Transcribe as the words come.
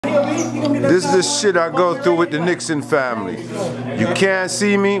This is the shit I go through with the Nixxxon family. You can't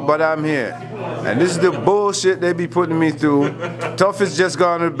see me, but I'm here. And this is the bullshit they be putting me through. Toughest just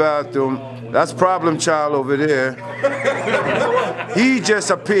gone to the bathroom. That's Problem Child over there. He just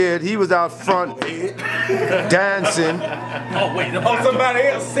appeared. He was out front dancing. Oh, wait. Oh, somebody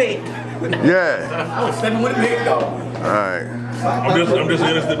else sick. Yeah. I was stepping with a big dog. All right. I'm just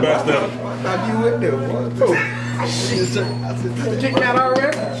interested backstage. Thought you with them. Oh, shit. Kick me out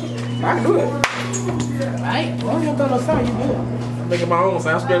already? I can do it. Alright. Well, you don't got no sound, you do it. I'm making my own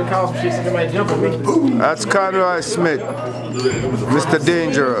sound. I'm scared to call some shit so somebody jump at me. That's Conroy Smith. Mr.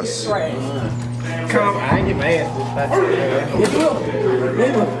 Dangerous. Come, I ain't get mad.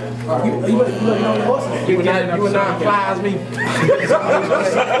 You would not flies me.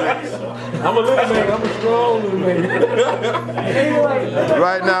 I'm a little man, I'm a strong little man.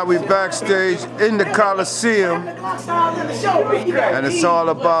 Right now we backstage in the Coliseum, and it's all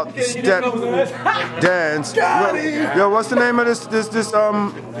about the step dance. Yo, what's the name of this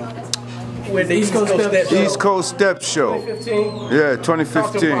With the East Coast Step Show. East Coast Step Show. 2015. Yeah,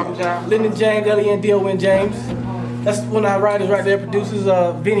 2015. Lyndon James, L.E.N. Win James. That's one of our writers right there, producers,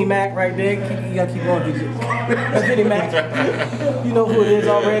 Vinnie Mac right there. You gotta keep going, DJ. That's Vinnie Mac. You know who it is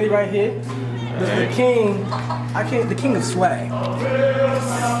already right here. The king, the king of swag.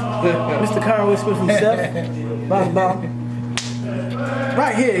 Mr. Conroy Smith himself. Bob.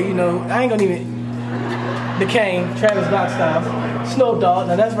 Right here, you know, I ain't gonna even, the Kane, Travis Doc style. Snow Dogg,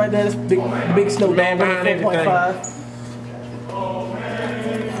 now that's right there, that's Big Snow Dogg, 4.5.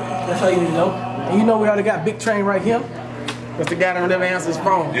 That's how you know. And you know we already got Big Train right here. That's the guy that never answers his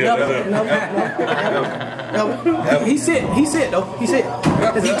phone. Yeah, No. He said though. He said.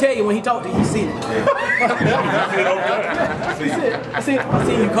 Because he tell you when he talk to you, he see it. I see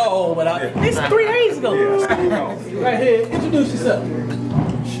you call, but it's 3 days ago. Right here, introduce yourself.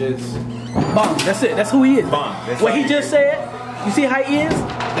 Shit's Bond, that's it. That's who he is. Bond. What he just said, you see how he is?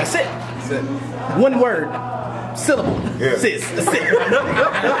 That's it. That's it. One word. Syllable. Yeah. Sis. That's it.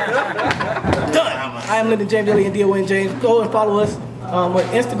 Done. I am Lyndon James, L.E.N. James. Go and follow us on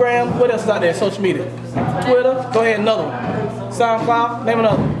Instagram. What else is out there? Social media. Twitter. Go ahead, another one. SoundCloud. Name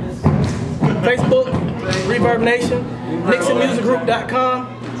another one. Facebook. Reverb Nation. NixxxonMusicGroup.com.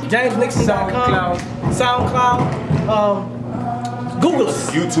 JamesNixxxon.com. SoundCloud. Google us.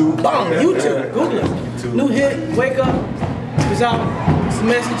 YouTube. Boom. YouTube. Google us. New hit. Wake Up. It's out. It's a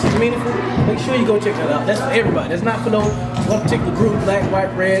message. It's meaningful. Make sure you go check that out. That's for everybody. That's not for no one particular group, black,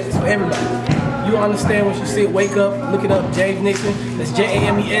 white, red. It's for everybody. You understand what you see. Wake Up. Look it up. James Nixxxon. That's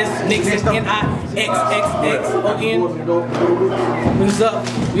James Nixxxon. Nixxxon. What's up?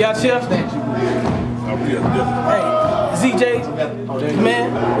 We out here. Hey, ZJ,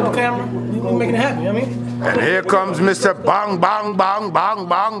 man, with the camera. We making it happen. You know what I mean? And here comes Mr. Bang Bang Bang Bang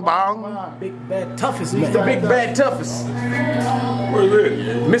Bang Bang. Big bad toughest, man. The big bad toughest. Where's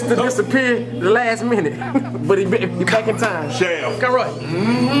it? Mr. Disappeared the last minute, but he back in time. Sham. Conroy.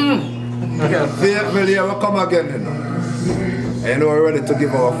 Faithfully, we come again, you know. And you know, we're ready to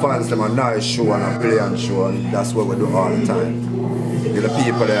give our fans them a nice show and a brilliant show, and that's what we do all the time. Give the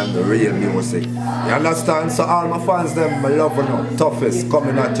people them the real music. You understand? So all my fans them, I love you know, toughest,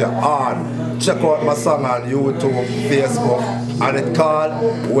 coming at you hard. Check out my song on YouTube, Facebook, and it's called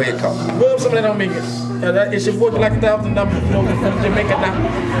Wake Up. Well, some of that don't make it. It's your boy like 1,000 numbers, you know, from Jamaica now.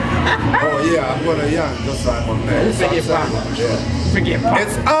 Oh yeah, I'm gonna yarn just like my man. Forget pop. Forget pop.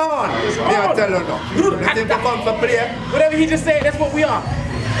 It's on! Me I tell you now. You think they come for play? Whatever he just said, that's what we are.